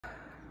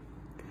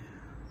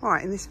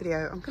Alright, in this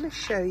video I'm going to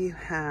show you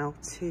how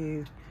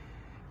to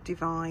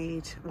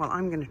divide, well,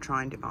 I'm going to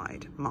try and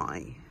divide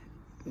my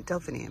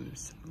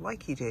delphiniums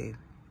like you do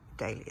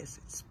dahlias.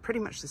 It's pretty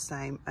much the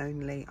same,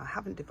 only I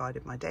haven't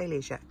divided my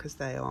dahlias yet because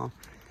they are,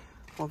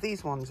 well,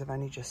 these ones have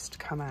only just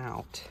come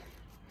out.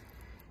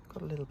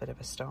 Got a little bit of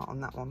a start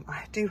on that one.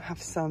 I do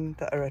have some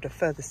that are at a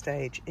further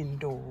stage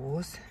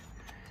indoors.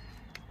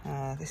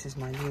 This is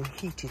my new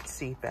heated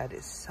seed bed.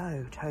 It's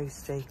so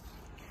toasty.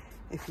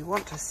 If you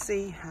want to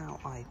see how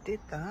I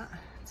did that,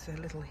 it's a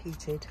little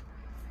heated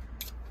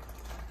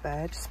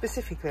bed.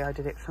 Specifically, I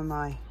did it for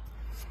my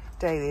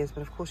dahlias,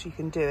 but of course you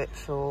can do it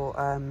for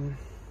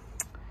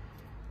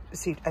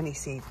any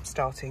seed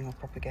starting or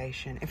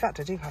propagation. In fact,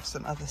 I do have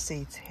some other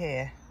seeds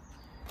here.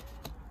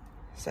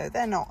 So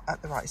they're not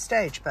at the right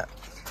stage, but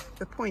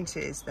the point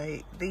is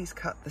these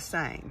cut the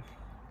same.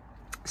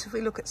 So if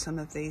we look at some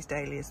of these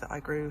dahlias that I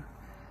grew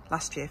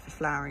last year for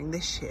flowering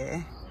this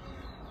year,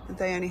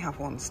 they only have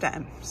one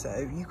stem,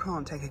 so you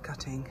can't take a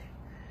cutting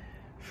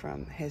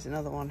from, here's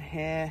another one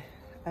here,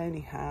 only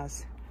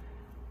has,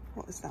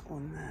 what is that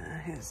one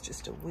there? Here's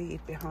just a weed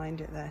behind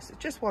it there, so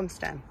just one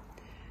stem.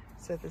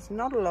 So there's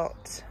not a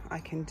lot I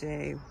can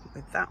do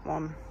with that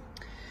one.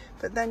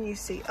 But then you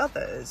see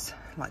others,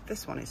 like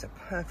this one is a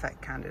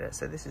perfect candidate,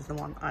 so this is the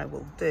one I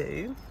will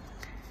do.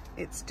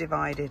 It's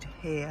divided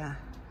here,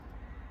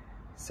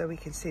 so we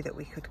can see that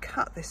we could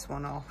cut this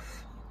one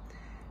off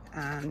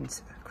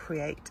and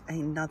create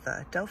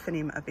another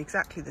delphinium of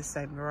exactly the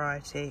same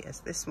variety as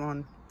this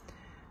one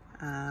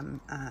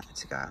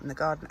to go out in the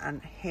garden.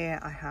 And here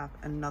I have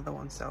another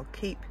one, so I'll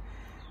keep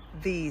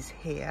these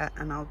here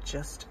and I'll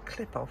just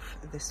clip off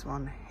this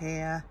one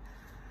here,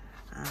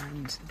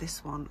 and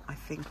this one I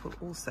think will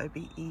also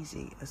be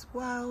easy as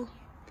well.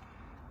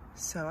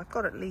 So I've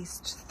got at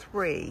least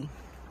 3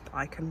 that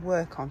I can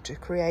work on to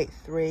create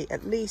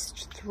at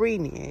least three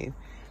new,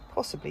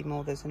 possibly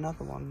more. There's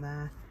another one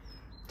there,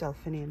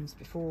 delphiniums,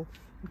 before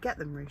and get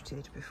them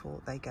rooted before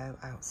they go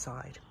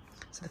outside.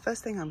 So the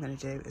first thing I'm going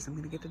to do is I'm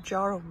going to get a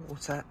jar of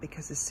water,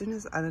 because as soon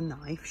as, and a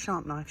knife,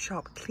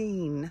 sharp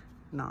clean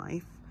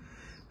knife,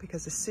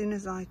 because as soon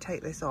as I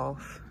take this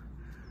off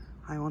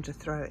I want to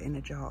throw it in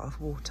a jar of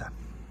water.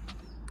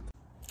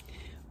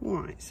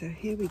 Alright, so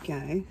here we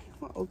go.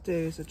 What I'll do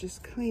is I'll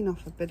just clean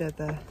off a bit of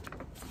the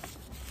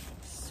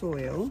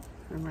soil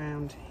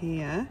around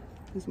here.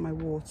 Here's my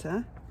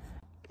water.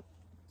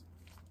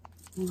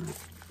 Alright.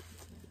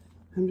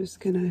 I'm just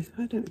gonna,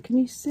 can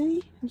you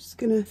see? I'm just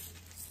gonna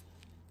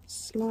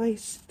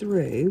slice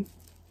through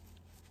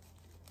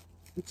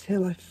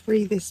until I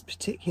free this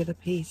particular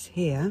piece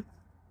here.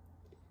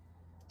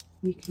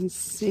 You can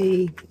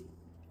see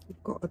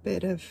I've got a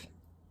bit of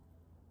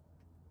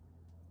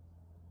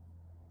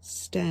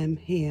stem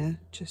here.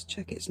 Just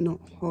check it's not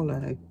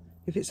hollow.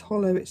 If it's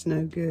hollow, it's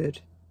no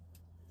good.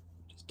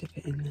 Just dip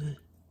it in there.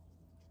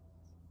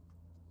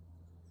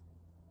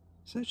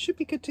 So it should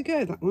be good to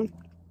go, that one.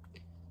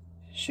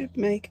 Should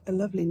make a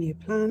lovely new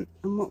plant.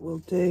 And what we'll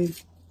do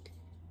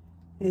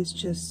is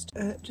just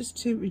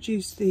to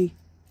reduce the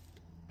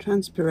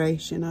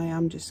transpiration, I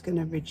am just going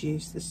to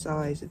reduce the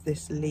size of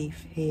this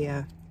leaf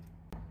here.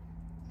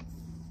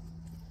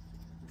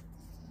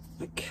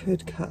 I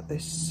could cut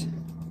this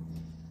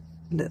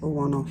little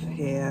one off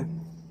here.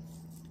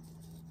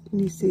 Can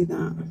you see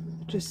that?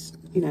 Just,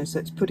 you know, so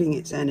it's putting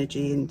its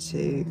energy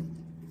into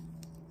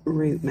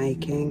root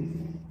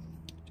making,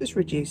 just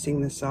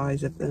reducing the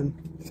size of them.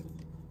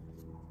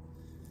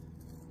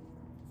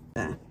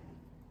 There,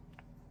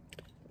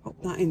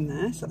 pop that in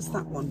there, so that's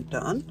that one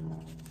done.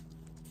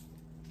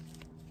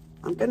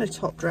 I'm going to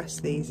top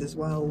dress these as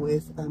well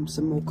with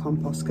some more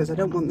compost, because I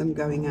don't want them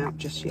going out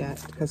just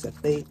yet because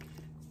of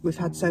we've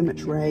had so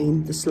much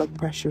rain. The slug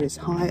pressure is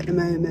high at the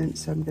moment,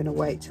 so I'm going to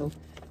wait till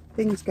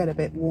things get a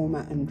bit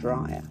warmer and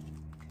drier.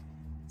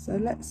 So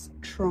let's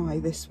try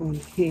this one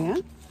here.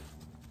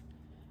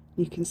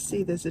 You can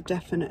see there's a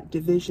definite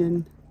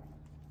division,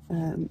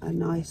 a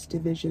nice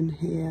division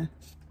here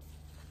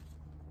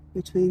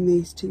between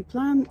these two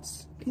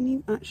plants. Can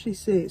you actually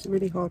see? It's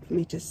really hard for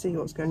me to see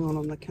what's going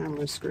on the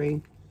camera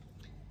screen.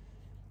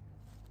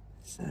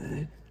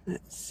 So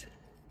let's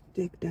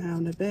dig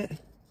down a bit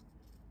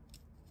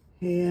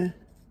here.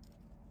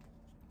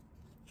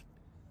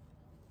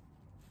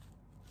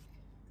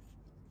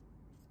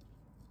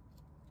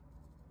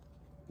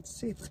 Let's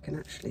see if I can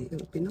actually, it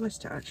would be nice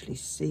to actually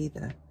see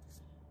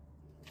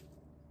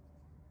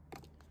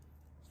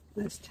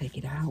let's take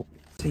it out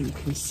so you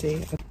can see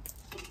it.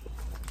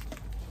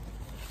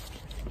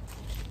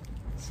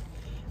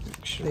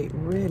 Actually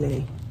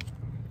really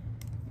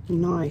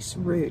nice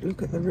root.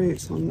 Look at the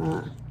roots on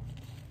that.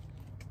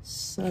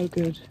 So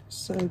good,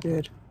 so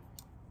good.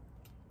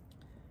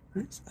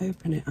 Let's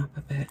open it up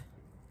a bit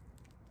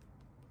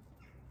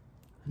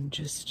and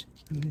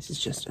this is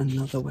just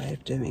another way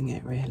of doing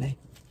it, really.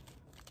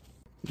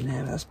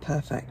 No, that's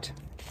perfect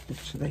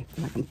actually.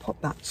 And I can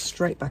pop that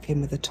straight back in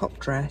with the top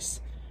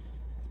dress.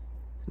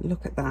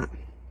 Look at that,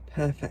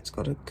 perfect. It's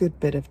got a good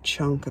bit of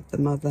chunk of the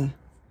mother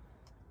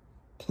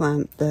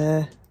plant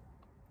there.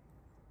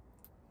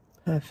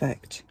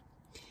 Perfect.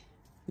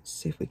 Let's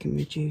see if we can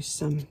reduce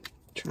some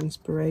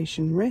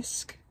transpiration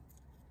risk.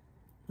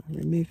 I'm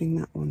removing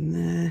that one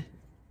there,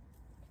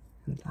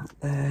 and that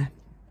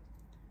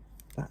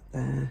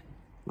there,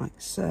 like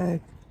so.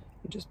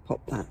 And just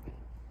pop that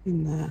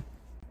in there.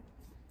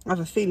 I have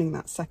a feeling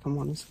that second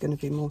one is going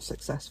to be more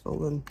successful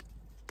than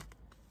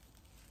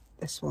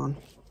this one.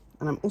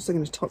 And I'm also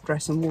going to top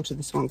dress and water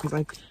this one because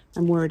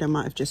I'm worried I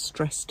might have just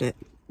stressed it.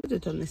 I would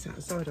have done this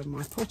outside on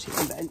my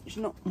potting bench,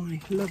 not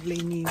my lovely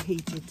new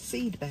heated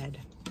seed bed.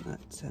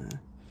 But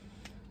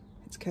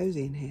it's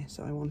cosy in here,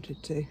 so I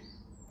wanted to.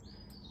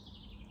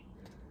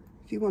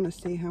 If you want to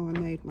see how I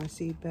made my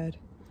seed bed,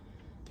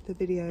 the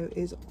video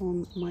is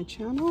on my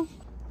channel.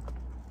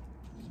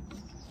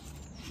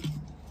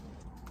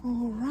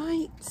 All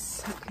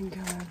right, I can go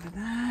over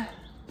there.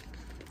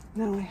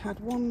 Now I had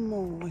one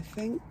more, I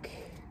think,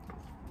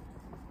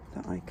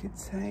 that I could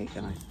take,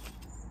 and I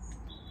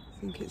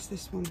think it's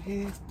this one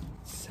here.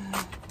 So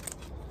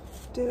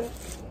do it.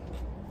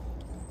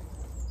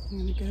 I'm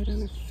going to go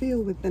down and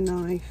feel with the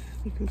knife.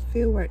 You can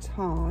feel where it's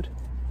hard,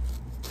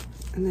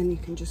 and then you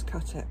can just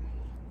cut it.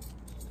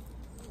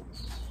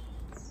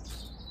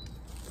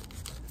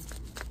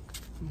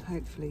 And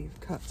hopefully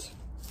you've cut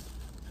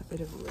a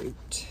bit of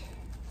root.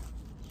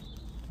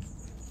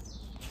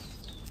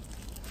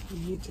 You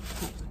need to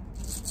cut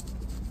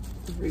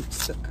the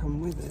roots that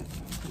come with it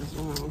as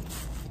well.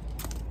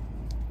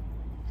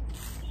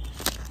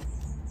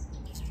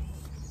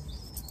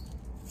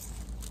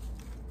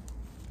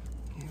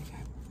 Here we go.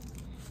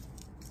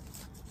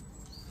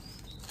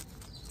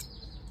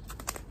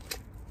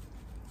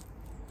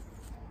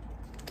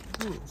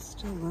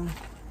 Oh,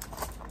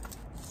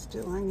 it's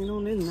still hanging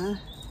on in there.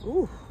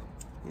 Ooh,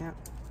 yeah,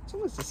 it's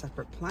almost a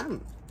separate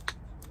plant.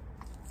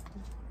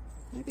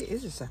 Maybe it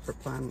is a separate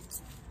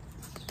plant.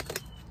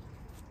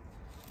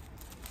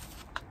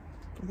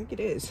 I think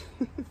it is.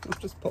 I'll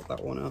just pop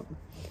that one up.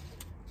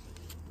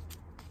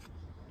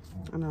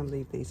 And I'll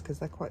leave these because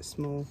they're quite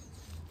small.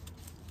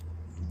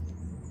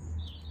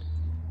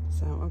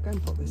 So I'll go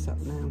and pop this up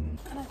now. And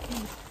I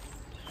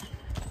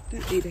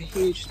don't need a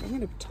huge, I'm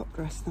going to top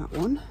dress that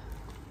one.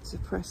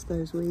 Suppress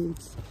those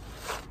weeds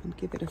and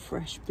give it a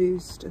fresh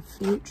boost of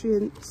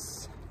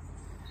nutrients.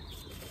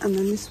 And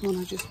then this one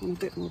I just want a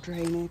bit more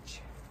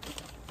drainage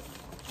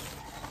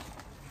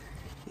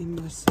in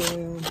my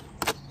soil.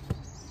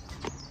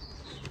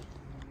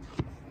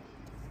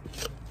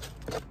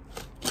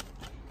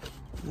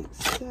 Like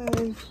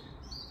so.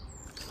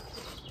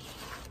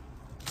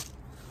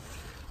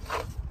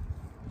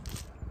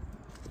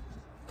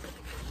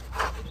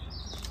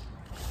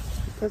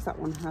 Because that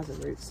one has a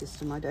root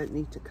system, I don't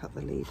need to cut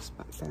the leaves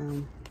back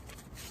down.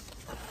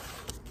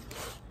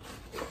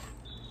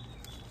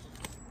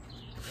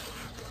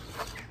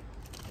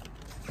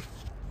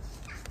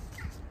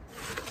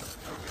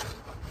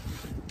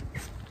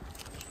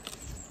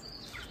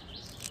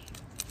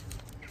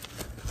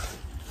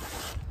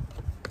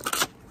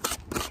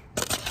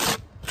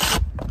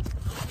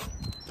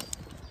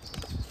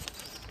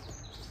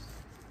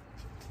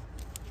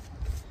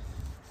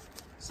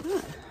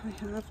 So I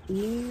have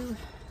new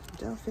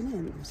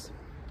delphiniums.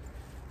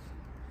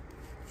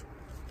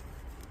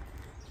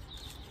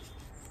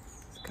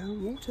 Let's go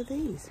and water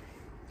these.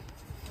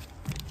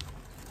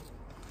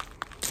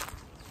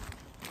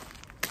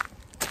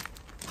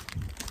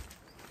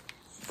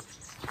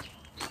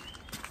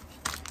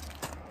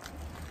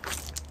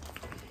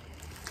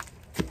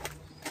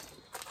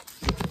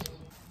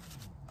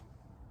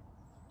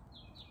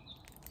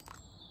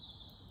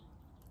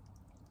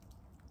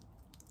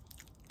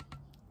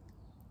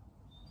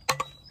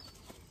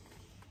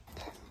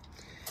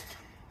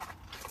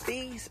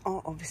 These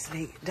are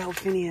obviously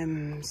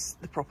delphiniums,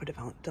 the proper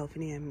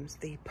delphiniums,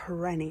 the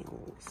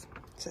perennials.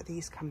 So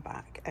these come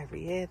back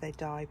every year. They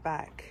die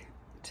back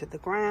to the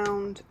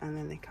ground and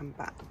then they come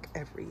back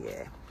every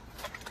year.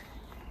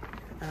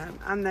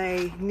 And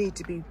they need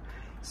to be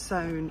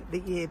sown the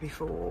year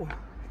before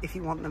if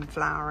you want them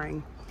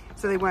flowering.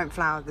 So they won't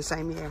flower the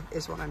same year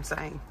is what I'm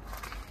saying.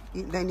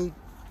 They need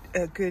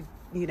a good,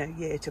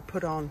 year to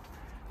put on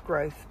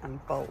growth and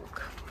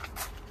bulk.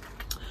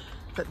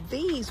 But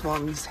these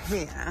ones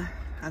here,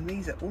 and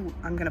these are all,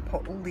 I'm going to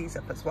pot all these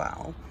up as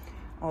well,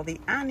 are the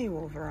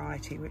annual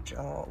variety, which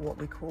are what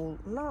we call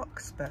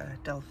larkspur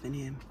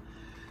delphinium.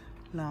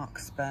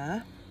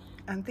 Larkspur.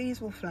 And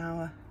these will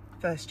flower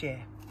first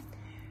year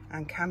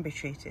and can be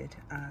treated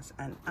as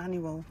an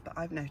annual, but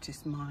I've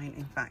noticed mine,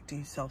 in fact,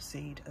 do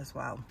self-seed as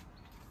well.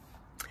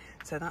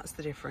 So that's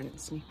the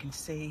difference. And you can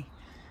see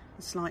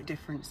a slight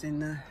difference in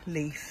the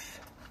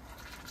leaf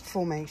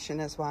formation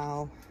as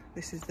well.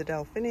 This is the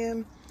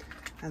delphinium.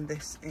 And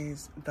this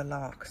is the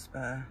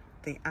larkspur,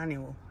 the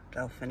annual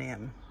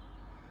delphinium.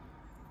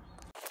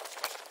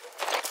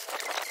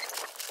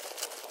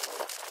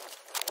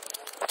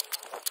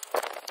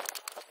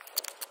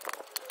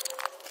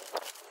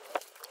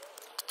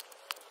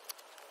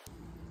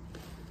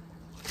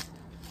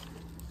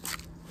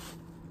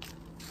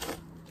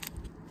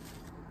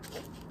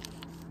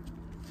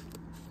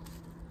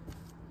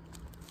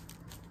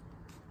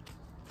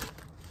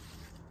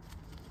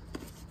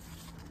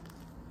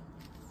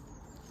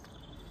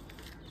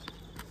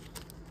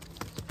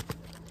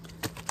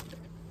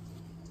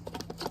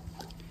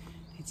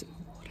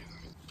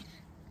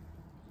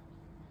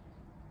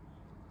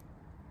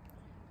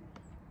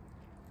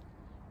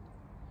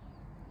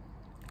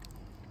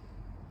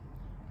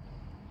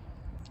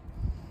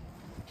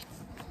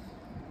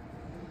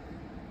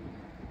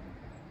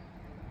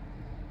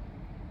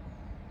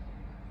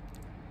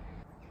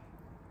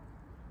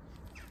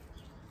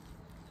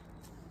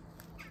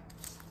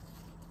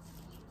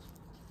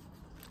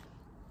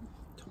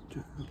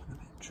 That one a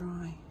bit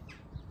dry.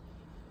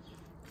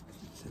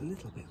 It's a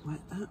little bit wet,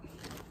 that.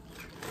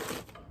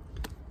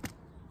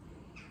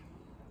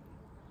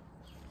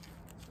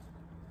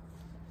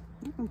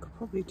 That one could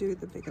probably do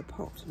the bigger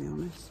pot, to be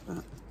honest,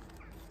 but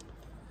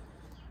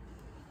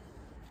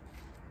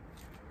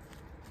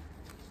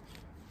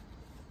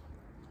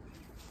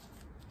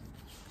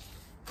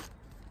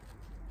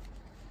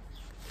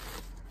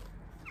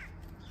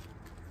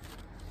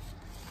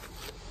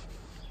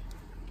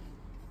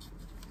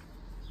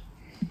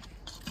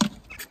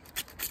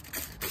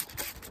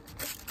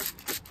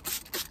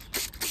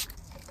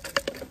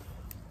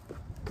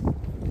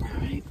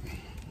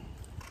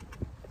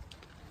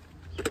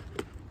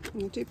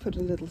I do put a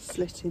little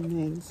slit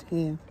in these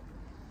here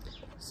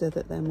so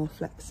that they're more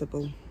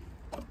flexible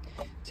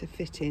to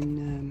fit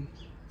in,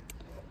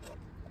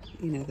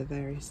 you know, the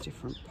various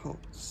different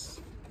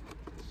pots.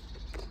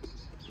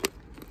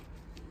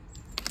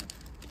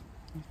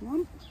 There's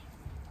one.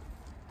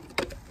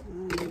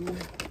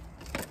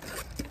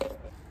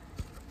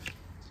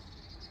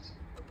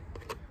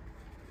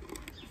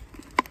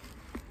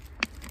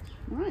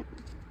 Right.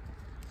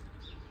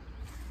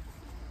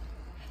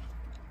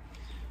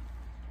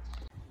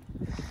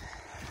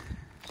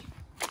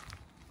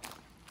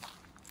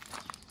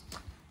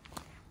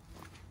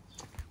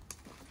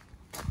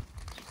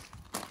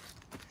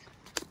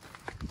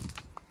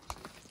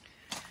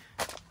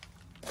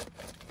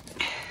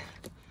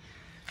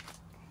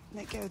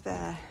 They go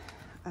there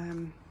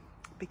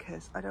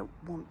because I don't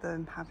want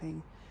them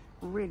having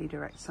really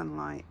direct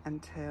sunlight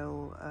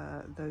until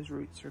those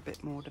roots are a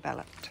bit more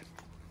developed.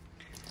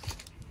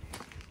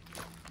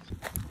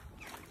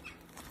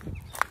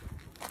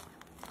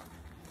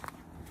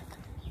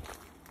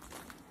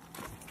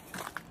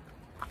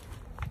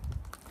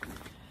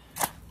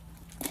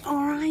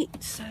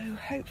 Alright, so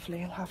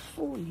hopefully I'll have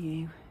 4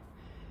 new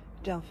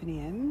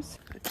delphiniums.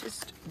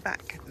 Just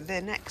back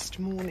the next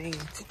morning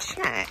to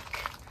check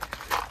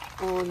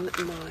on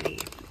my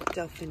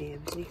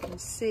delphiniums, and you can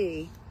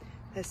see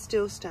they're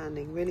still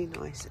standing really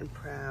nice and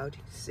proud.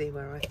 You can see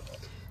where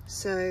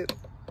so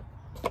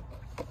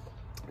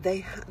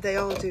they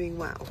are doing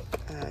well.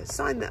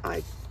 Sign that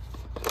I've,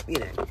 you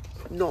know,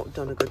 not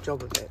done a good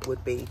job of it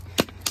would be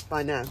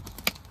by now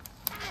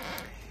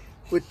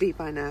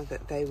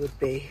that they would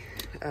be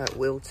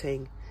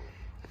wilting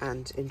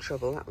and in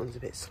trouble. That one's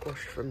a bit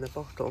squashed from the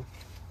bottle,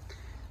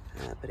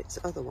 but it's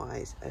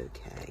otherwise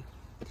okay.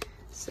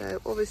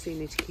 So obviously you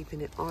need to keep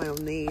an eye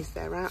on these.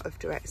 They're out of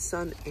direct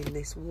sun in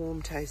this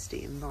warm,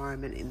 toasty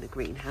environment in the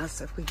greenhouse.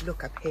 So if we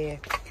look up here,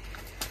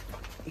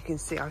 you can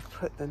see I've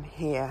put them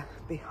here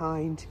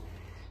behind.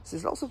 So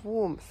there's lots of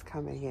warmth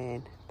coming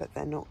in, but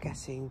they're not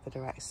getting the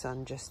direct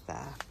sun just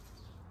there.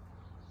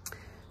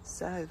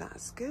 So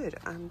that's good.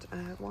 And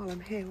while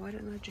I'm here, why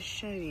don't I just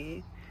show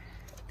you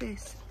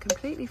this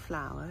completely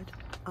flowered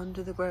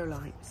under the grow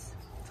lights.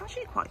 It's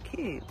actually quite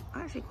cute.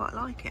 I actually quite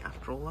like it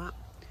after all that.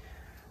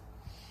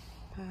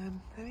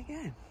 There we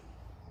go,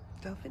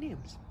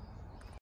 delphiniums.